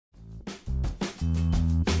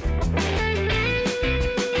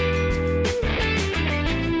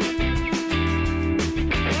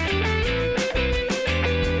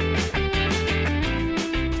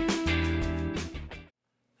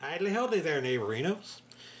Howdy there, neighborinos.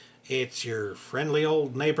 It's your friendly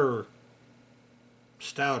old neighbor,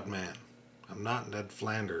 Stout Man. I'm not Ned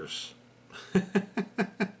Flanders.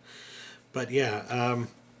 But yeah,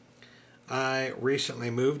 I recently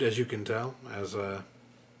moved, as you can tell, as I've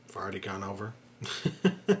already gone over.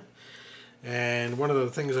 And one of the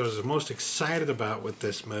things I was most excited about with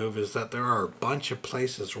this move is that there are a bunch of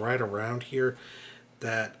places right around here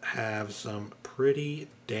that have some pretty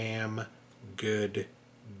damn good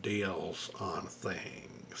deals on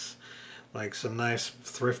things. Like some nice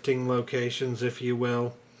thrifting locations, if you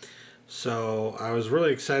will. So I was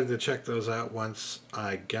really excited to check those out once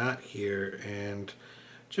I got here, and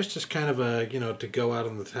just as kind of a, you know, to go out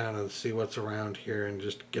in the town and see what's around here and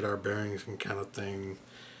just get our bearings and kind of thing.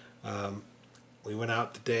 We went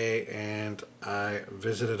out today and I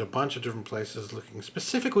visited a bunch of different places looking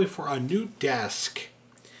specifically for a new desk,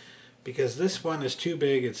 because this one is too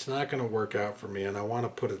big. It's not going to work out for me, and I want to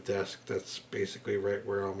put a desk that's basically right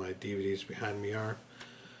where all my DVDs behind me are,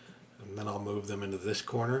 and then I'll move them into this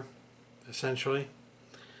corner essentially.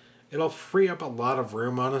 It'll free up a lot of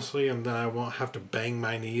room, honestly, and then I won't have to bang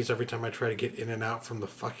my knees every time I try to get in and out from the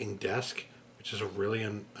fucking desk, which is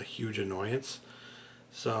a huge annoyance.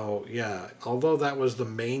 So yeah, although that was the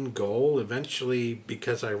main goal, eventually,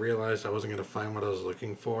 because I realized I wasn't going to find what I was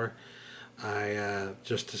looking for, I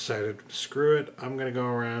just decided, screw it, I'm going to go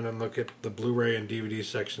around and look at the Blu-ray and DVD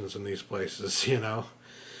sections in these places, you know.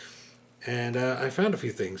 And I found a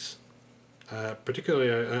few things.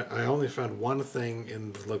 Particularly, I only found one thing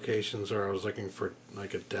in the locations where I was looking for,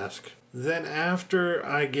 like, a desk. Then after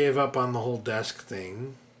I gave up on the whole desk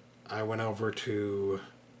thing, I went over to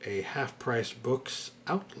a half-price books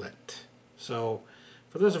outlet. So,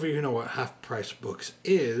 for those of you who know what half-price books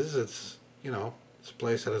is, it's, you know, it's a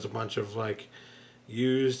place that has a bunch of, like,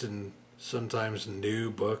 used and sometimes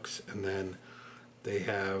new books, and then they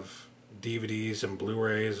have DVDs and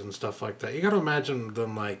Blu-rays and stuff like that. You gotta imagine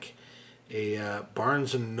them like a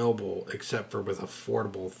Barnes & Noble, except for with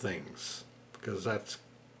affordable things, because that's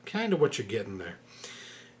kind of what you're getting there.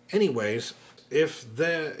 Anyways, if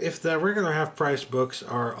the regular half-price books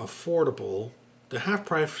are affordable, the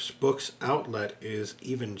half-price books outlet is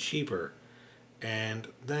even cheaper. And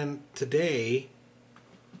then today,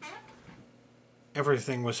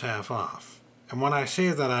 everything was half off. And when I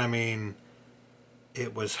say that, I mean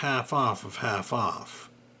it was half off of half off.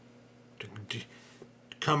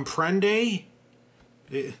 Comprende?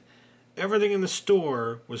 Everything in the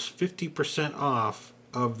store was 50% off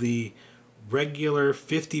of the regular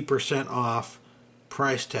 50% off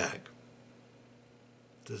price tag.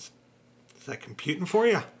 Is that computing for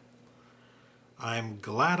you? I'm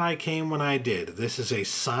glad I came when I did. This is a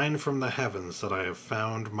sign from the heavens that I have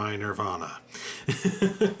found my nirvana.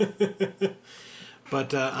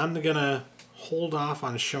 But I'm gonna hold off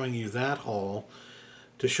on showing you that haul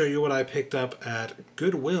to show you what I picked up at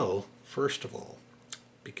Goodwill first of all,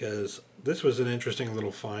 because this was an interesting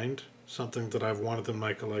little find, something that I've wanted in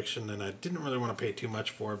my collection and I didn't really want to pay too much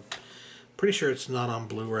for. Pretty sure it's not on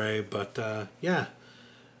Blu-ray, but yeah,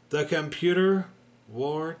 the Computer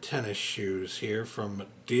Wore tennis shoes here from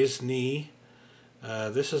Disney.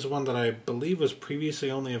 This is one that I believe was previously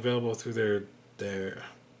only available through their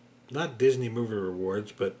not Disney Movie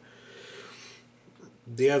Rewards, but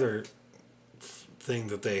the other thing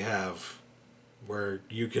that they have where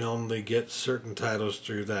you can only get certain titles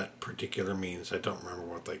through that particular means. I don't remember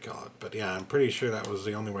what they call it, but yeah, I'm pretty sure that was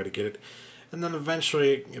the only way to get it. And then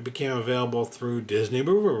eventually it became available through Disney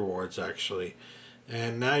Movie Rewards, actually.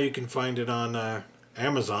 And now you can find it on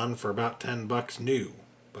Amazon for about $10 new.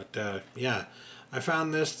 But yeah, I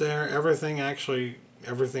found this there. Everything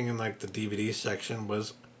in like the DVD section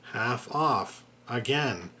was half off.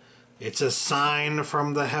 Again, it's a sign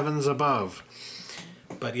from the heavens above.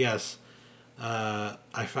 But yes,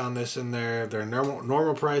 I found this in there. Their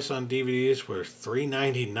normal price on DVDs was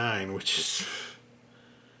 $3.99, which is,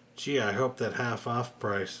 gee, I hope that half off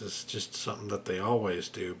price is just something that they always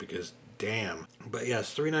do, because damn. But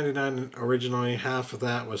yes, $3.99 originally. Half of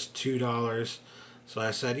that was $2. So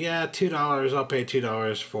I said, yeah, $2. I'll pay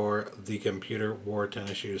 $2 for the Computer Wore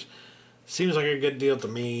tennis shoes. Seems like a good deal to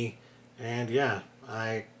me. And yeah,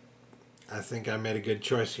 I think I made a good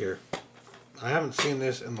choice here. I haven't seen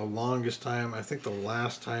this in the longest time. I think the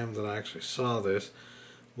last time that I actually saw this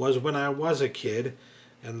was when I was a kid,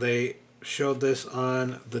 and they showed this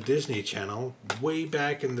on the Disney Channel way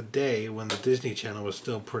back in the day when the Disney Channel was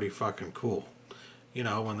still pretty fucking cool. You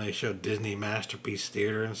know, when they showed Disney Masterpiece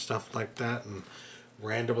Theater and stuff like that, and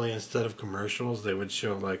randomly, instead of commercials, they would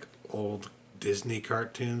show like old Disney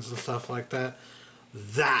cartoons and stuff like that.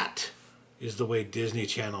 That is the way Disney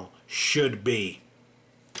Channel should be.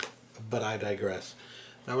 But I digress.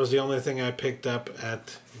 That was the only thing I picked up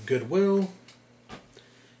at Goodwill.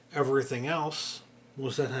 Everything else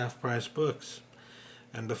was at Half Price Books.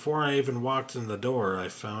 And before I even walked in the door, I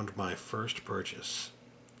found my first purchase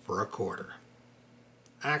for $0.25.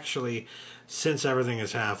 Actually, since everything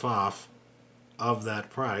is half off of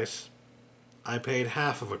that price, I paid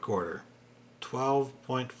half of $0.25.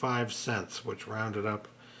 12.5 cents, which rounded up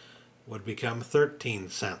would become 13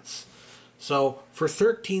 cents. So for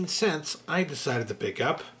 13 cents, I decided to pick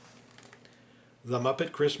up The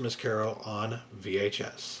Muppet Christmas Carol on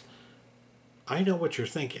VHS. I know what you're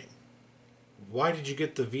thinking. Why did you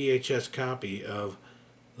get the VHS copy of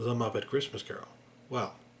The Muppet Christmas Carol?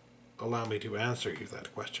 Well, allow me to answer you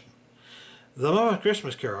that question. The Muppet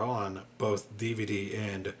Christmas Carol on both DVD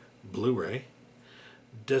and Blu-ray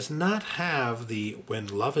does not have the When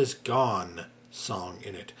Love Is Gone song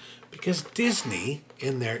in it, because Disney,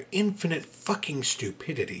 in their infinite fucking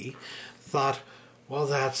stupidity, thought, well,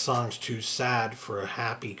 that song's too sad for a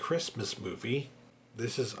happy Christmas movie.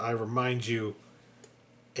 This is, I remind you,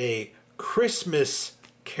 a Christmas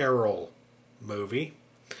Carol movie.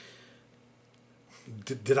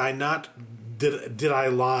 Did I not? Did I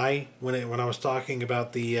lie when I was talking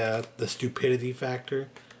about the stupidity factor?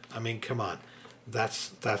 I mean, come on.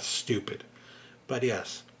 That's stupid. But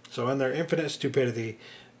yes, so in their infinite stupidity,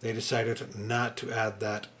 they decided not to add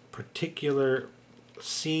that particular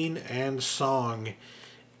scene and song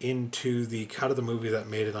into the cut of the movie that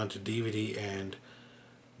made it onto DVD and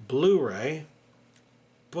Blu-ray.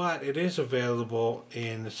 But it is available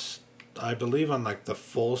in, I believe, on like the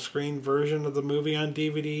full screen version of the movie on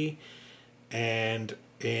DVD and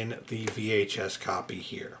in the VHS copy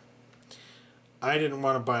here. I didn't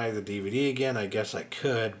want to buy the DVD again. I guess I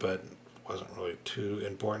could, but it wasn't really too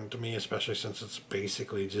important to me, especially since it's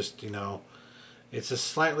basically just, it's a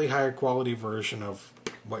slightly higher quality version of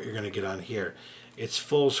what you're going to get on here. It's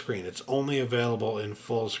full screen. It's only available in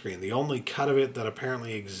full screen. The only cut of it that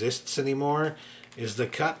apparently exists anymore is the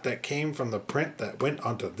cut that came from the print that went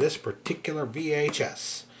onto this particular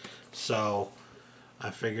VHS. So I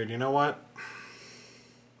figured, you know what?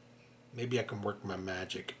 Maybe I can work my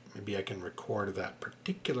magic. Maybe I can record that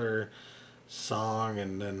particular song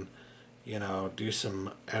and then, do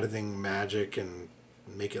some editing magic and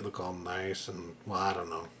make it look all nice and, well, I don't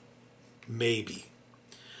know. Maybe.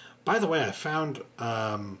 By the way, I found,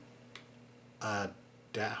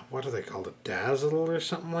 what do they call it? Dazzle or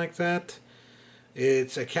something like that?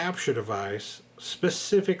 It's a capture device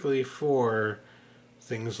specifically for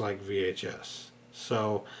things like VHS.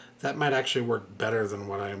 So that might actually work better than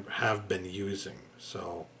what I have been using.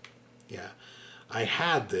 So, yeah. I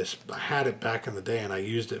had it back in the day and I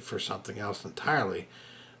used it for something else entirely.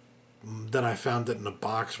 Then I found it in a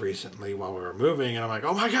box recently while we were moving and I'm like,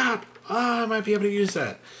 oh my god, I might be able to use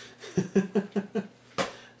that.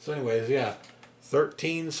 So anyways, yeah,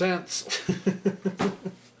 13 cents.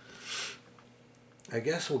 I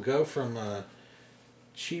guess we'll go from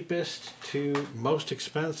cheapest to most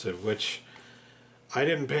expensive, which I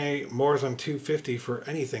didn't pay more than $2.50 for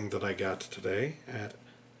anything that I got today at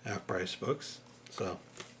Half Price Books. So,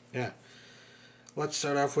 yeah. Let's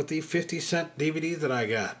start off with the 50-cent DVD that I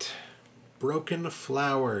got. Broken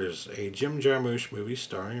Flowers, a Jim Jarmusch movie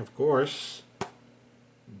starring, of course,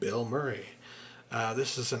 Bill Murray.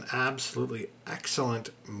 This is an absolutely excellent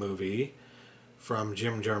movie from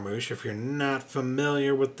Jim Jarmusch. If you're not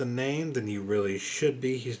familiar with the name, then you really should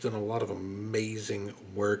be. He's done a lot of amazing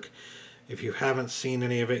work. If you haven't seen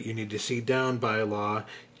any of it, you need to see Down by Law.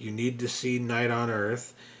 You need to see Night on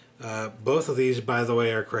Earth. Both of these, by the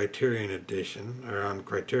way, are Criterion edition, or on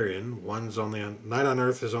Criterion. One's only on, Night on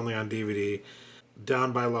Earth is only on DVD.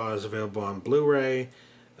 Down by Law is available on Blu-ray.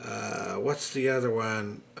 What's the other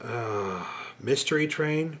one? Mystery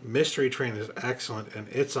Train. Mystery Train is excellent, and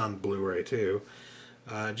it's on Blu-ray too.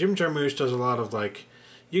 Jim Jarmusch does a lot of, like,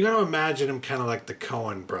 you gotta imagine him kind of like the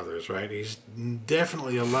Coen brothers, right? He's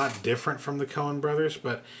definitely a lot different from the Coen brothers,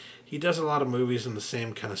 but he does a lot of movies in the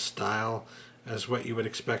same kind of style as what you would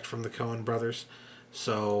expect from the Coen brothers.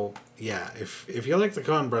 So, yeah, if you like the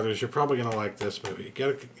Coen brothers, you're probably going to like this movie.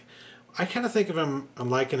 I kind of think of him, I'm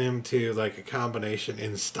liking him to like a combination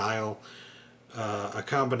in style, a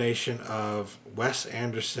combination of Wes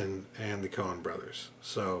Anderson and the Coen brothers.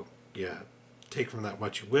 So, yeah, take from that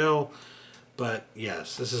what you will. But,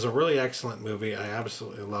 yes, this is a really excellent movie. I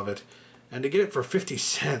absolutely love it. And to get it for 50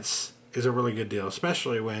 cents is a really good deal,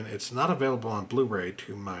 especially when it's not available on Blu-ray,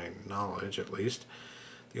 to my knowledge at least.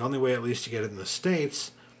 The only way at least to get it in the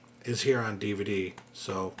States is here on DVD.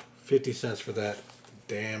 So 50 cents for that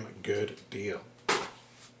damn good deal.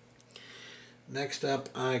 Next up,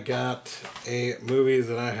 I got a movie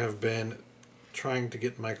that I have been trying to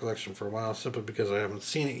get in my collection for a while, simply because I haven't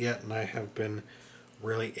seen it yet, and I have been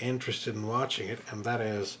really interested in watching it, and that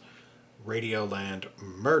is Radioland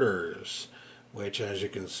Murders, which, as you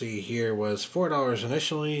can see here, was $4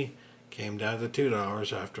 initially, came down to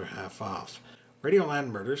 $2 after half off.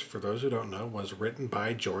 Radioland Murders, for those who don't know, was written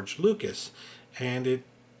by George Lucas, and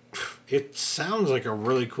it sounds like a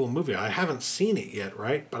really cool movie. I haven't seen it yet,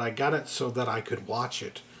 right? But I got it so that I could watch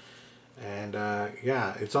it. And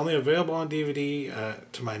yeah, it's only available on DVD,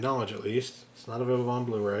 to my knowledge at least. It's not available on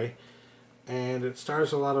Blu-ray. And it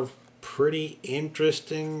stars a lot of pretty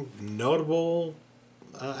interesting, notable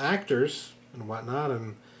actors and whatnot.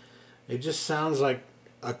 And it just sounds like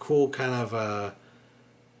a cool kind of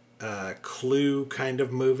Clue kind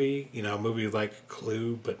of movie, you know, a movie like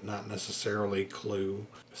Clue, but not necessarily Clue.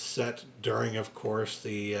 Set during, of course,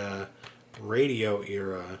 the radio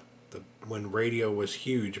era, when radio was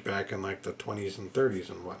huge back in like the 20s and 30s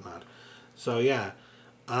and whatnot. So yeah,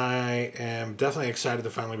 I am definitely excited to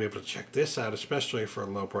finally be able to check this out, especially for a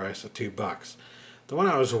low price of $2. The one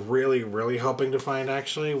I was really, really hoping to find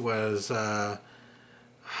actually was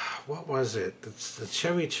what was it? It's the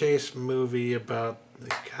Chevy Chase movie about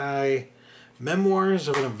the guy, Memoirs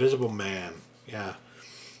of an Invisible Man. Yeah,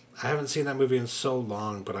 I haven't seen that movie in so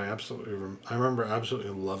long, but I remember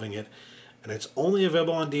absolutely loving it. And it's only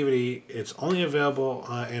available on DVD. It's only available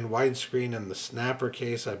in widescreen in the snapper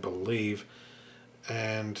case, I believe.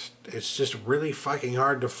 And it's just really fucking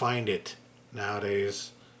hard to find it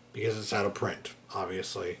nowadays because it's out of print,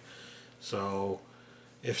 obviously. So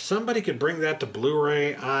if somebody could bring that to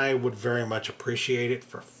Blu-ray, I would very much appreciate it.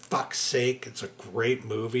 For fuck's sake, it's a great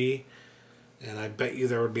movie. And I bet you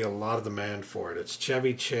there would be a lot of demand for it. It's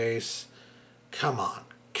Chevy Chase. Come on.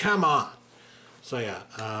 Come on. So yeah,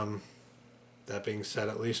 that being said,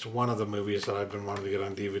 at least one of the movies that I've been wanting to get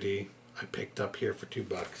on DVD, I picked up here for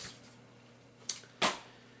 $2.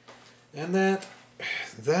 And that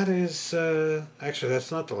is, actually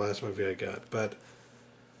that's not the last movie I got, but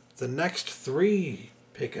the next 3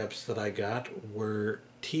 pickups that I got were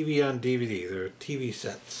TV on DVD. They're TV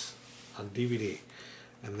sets on DVD.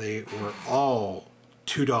 And they were all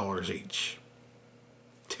 $2 each.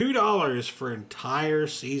 $2 for entire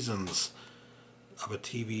seasons of a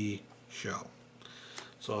TV show.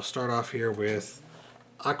 So I'll start off here with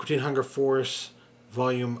Aqua Teen Hunger Force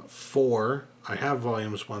Volume 4. I have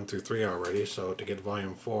Volumes 1 through 3 already, so to get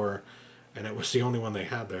Volume 4, and it was the only one they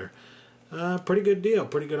had there. Pretty good deal.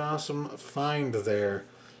 Pretty good, awesome find there.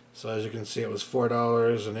 So as you can see, it was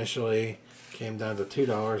 $4 initially. Came down to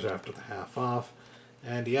 $2 after the half off.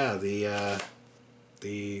 And yeah,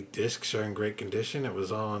 the discs are in great condition. It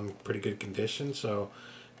was all in pretty good condition, so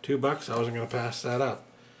 $2, I wasn't going to pass that up.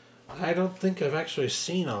 I don't think I've actually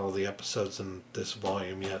seen all of the episodes in this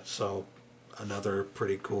volume yet, so another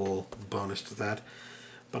pretty cool bonus to that.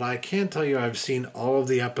 But I can tell you I've seen all of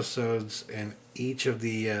the episodes in each of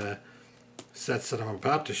the sets that I'm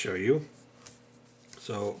about to show you.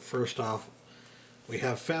 So first off, we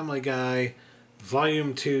have Family Guy,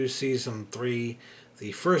 Volume 2, Season 3.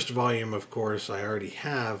 The first volume, of course, I already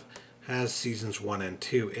have, has Seasons 1 and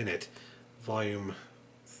 2 in it. Volume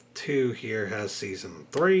 2 here has Season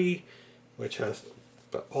 3, which has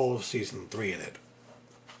all of Season 3 in it.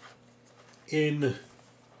 In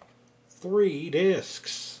 3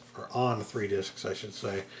 discs, or on 3 discs, I should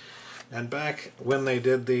say. And back when they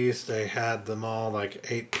did these, they had them all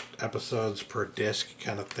like 8 episodes per disc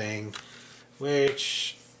kind of thing,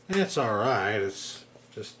 which, it's alright. It's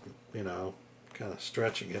just, you know, kind of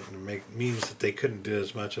stretching it, and means that they couldn't do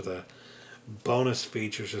as much of the bonus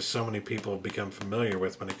features as so many people have become familiar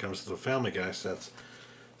with when it comes to the Family Guy sets.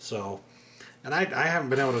 So, and I haven't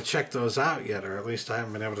been able to check those out yet, or at least I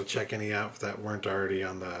haven't been able to check any out that weren't already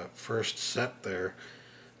on the first set there.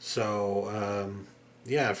 So,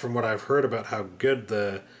 yeah, from what I've heard about how good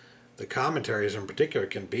the commentaries in particular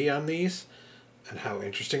can be on these, and how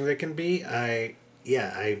interesting they can be, I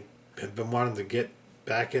have been wanting to get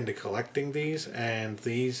back into collecting these, and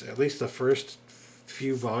these, at least the first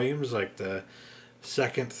few volumes, like the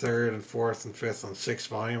 2nd, 3rd, and 4th, and 5th, and 6th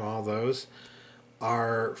volume, all those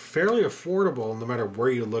are fairly affordable no matter where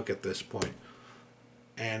you look at this point.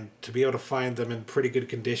 And to be able to find them in pretty good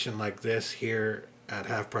condition like this here at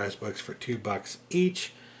Half Price Books for $2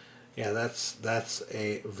 each, yeah, that's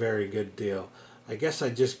a very good deal. I guess I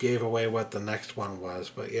just gave away what the next one was,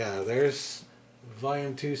 but yeah, there's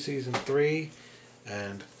Volume 2, Season 3,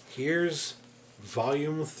 and here's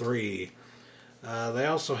Volume 3. They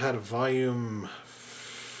also had a volume,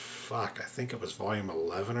 I think it was Volume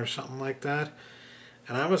 11 or something like that.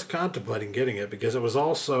 And I was contemplating getting it because it was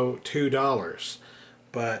also $2.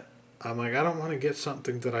 But I'm like, I don't want to get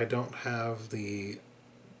something that I don't have the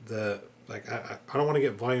like I don't want to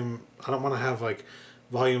get volume. I don't want to have like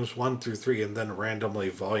volumes 1 through 3 and then randomly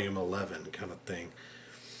volume 11 kind of thing.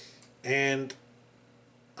 And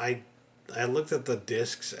I I looked at the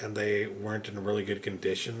discs and they weren't in really good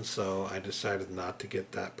condition, so I decided not to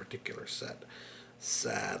get that particular set.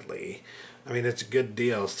 Sadly, I mean it's a good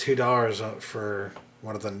deal. It's $2 for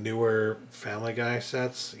one of the newer Family Guy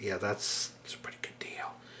sets. Yeah, it's a pretty good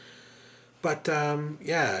deal. But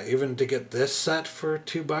yeah, even to get this set for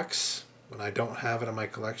 $2 when I don't have it in my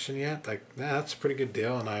collection yet, like that's a pretty good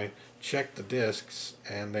deal. And I checked the discs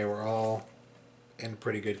and they were all in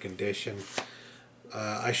pretty good condition.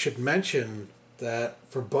 I should mention that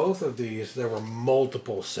for both of these, there were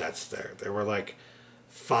multiple sets there. There were like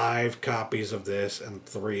 5 copies of this and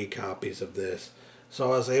 3 copies of this. So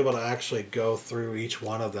I was able to actually go through each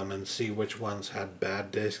one of them and see which ones had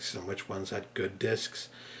bad discs and which ones had good discs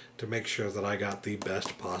to make sure that I got the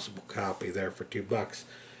best possible copy there for $2.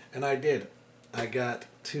 And I did. I got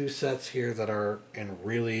 2 sets here that are in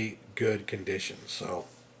really good condition. So,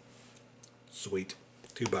 sweet.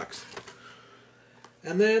 $2.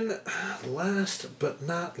 And then, last but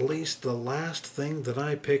not least, the last thing that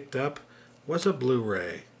I picked up was a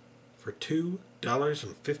Blu-ray for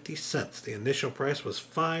 $2.50. The initial price was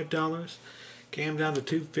 $5, came down to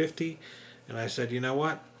 $2.50, and I said, you know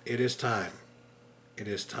what? It is time. It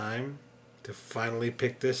is time to finally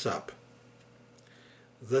pick this up.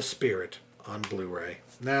 The Spirit on Blu-ray.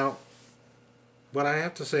 Now, what I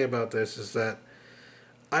have to say about this is that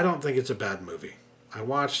I don't think it's a bad movie. I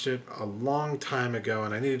watched it a long time ago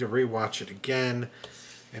and I needed to rewatch it again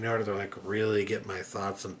in order to like really get my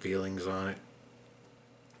thoughts and feelings on it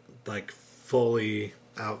like fully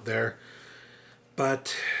out there.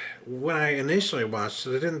 But when I initially watched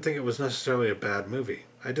it, I didn't think it was necessarily a bad movie.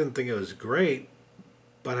 I didn't think it was great,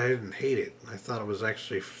 but I didn't hate it. I thought it was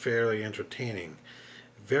actually fairly entertaining,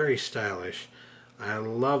 very stylish. I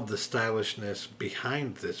love the stylishness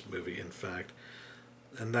behind this movie, in fact.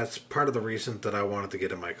 And that's part of the reason that I wanted to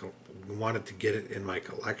get it in my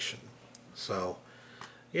collection. So,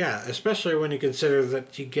 yeah, especially when you consider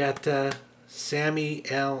that you get Sammy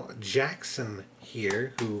L. Jackson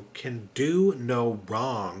here, who can do no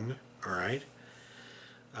wrong. All right.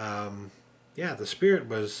 Yeah, The Spirit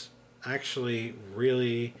was actually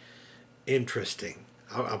really interesting.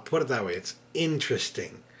 I'll put it that way. It's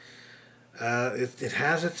interesting. It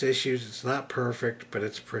has its issues. It's not perfect, but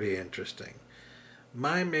it's pretty interesting.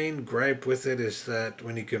 My main gripe with it is that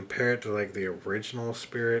when you compare it to like the original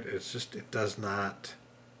Spirit, it's just it doesn't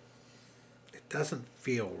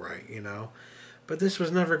feel right, you know. But this was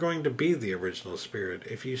never going to be the original Spirit.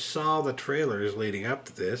 If you saw the trailers leading up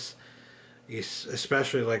to this,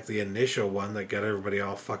 especially like the initial one that got everybody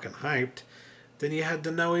all fucking hyped, then you had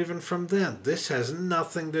to know even from then, this has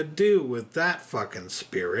nothing to do with that fucking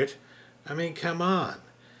Spirit. I mean, come on.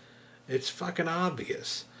 It's fucking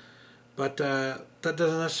obvious. But that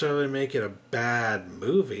doesn't necessarily make it a bad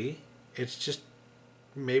movie. It's just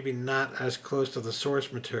maybe not as close to the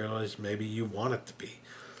source material as maybe you want it to be.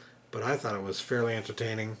 But I thought it was fairly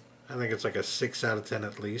entertaining. I think it's like a 6 out of 10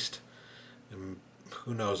 at least. And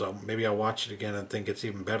who knows, maybe I'll watch it again and think it's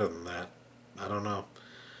even better than that. I don't know.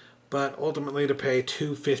 But ultimately to pay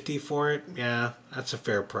 $2.50 for it, yeah, that's a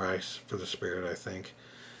fair price for The Spirit, I think.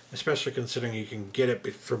 Especially considering you can get it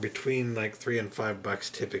for between like $3 and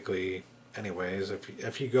 $5 typically. Anyways,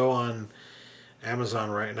 if you go on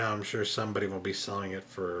Amazon right now, I'm sure somebody will be selling it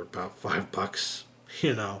for about $5.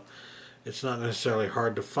 You know, it's not necessarily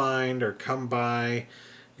hard to find or come by.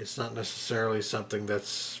 It's not necessarily something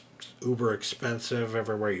that's uber expensive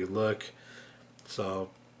everywhere you look. So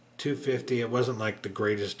 $2.50, it wasn't like the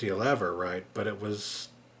greatest deal ever, right? But it was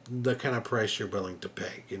the kind of price you're willing to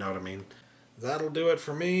pay. You know what I mean? That'll do it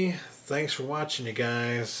for me. Thanks for watching, you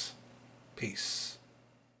guys. Peace.